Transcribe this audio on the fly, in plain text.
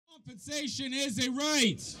Compensation is a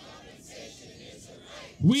right.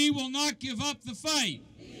 We will not give up the fight.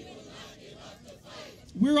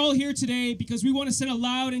 We're all here today because we want to send a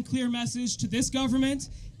loud and clear message to this government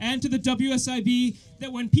and to the WSIB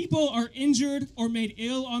that when people are injured or made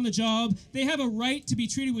ill on the job, they have a right to be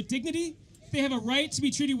treated with dignity, they have a right to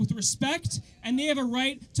be treated with respect, and they have a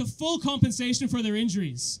right to full compensation for their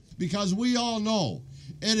injuries. Because we all know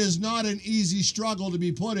it is not an easy struggle to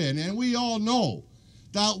be put in, and we all know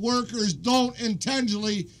that workers don't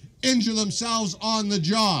intentionally injure themselves on the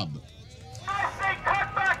job. I say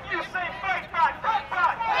cut back, you say fight back, cut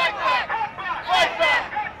back, fight back, cut back, fight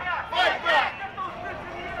back, cut back, fight back. Get those fists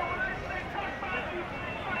in the air when I say cut back, you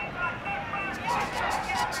say fight back, cut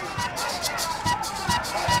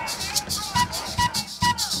back.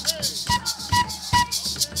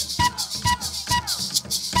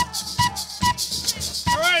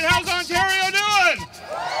 All right, how's Ontario doing?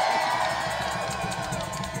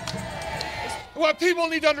 What people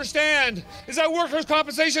need to understand is that workers'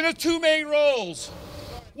 compensation has two main roles.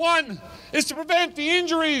 One is to prevent the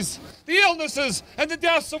injuries, the illnesses, and the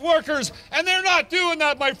deaths of workers, and they're not doing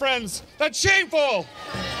that, my friends. That's shameful.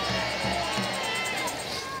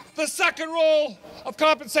 The second role of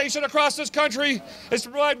compensation across this country is to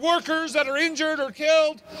provide workers that are injured or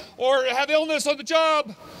killed or have illness on the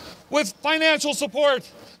job with financial support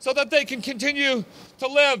so that they can continue to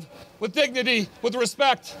live with dignity, with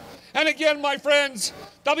respect. And again, my friends,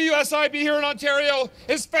 WSIB here in Ontario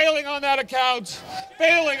is failing on that account,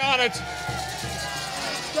 failing on it.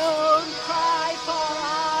 Don't cry for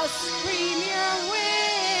us, Premier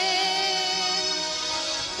Win.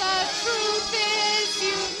 The truth is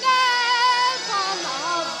you never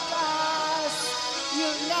loved us. You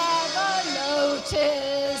never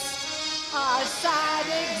noticed our sad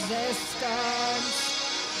existence.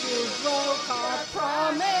 You broke our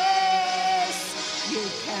promise. You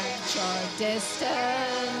kept your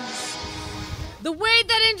distance. The way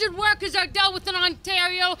that injured workers are dealt with in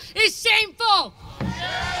Ontario is shameful.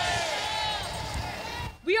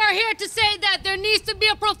 We are here to say that there needs to be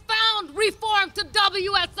a profound reform to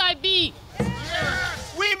WSIB.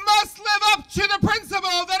 We must live up to the principles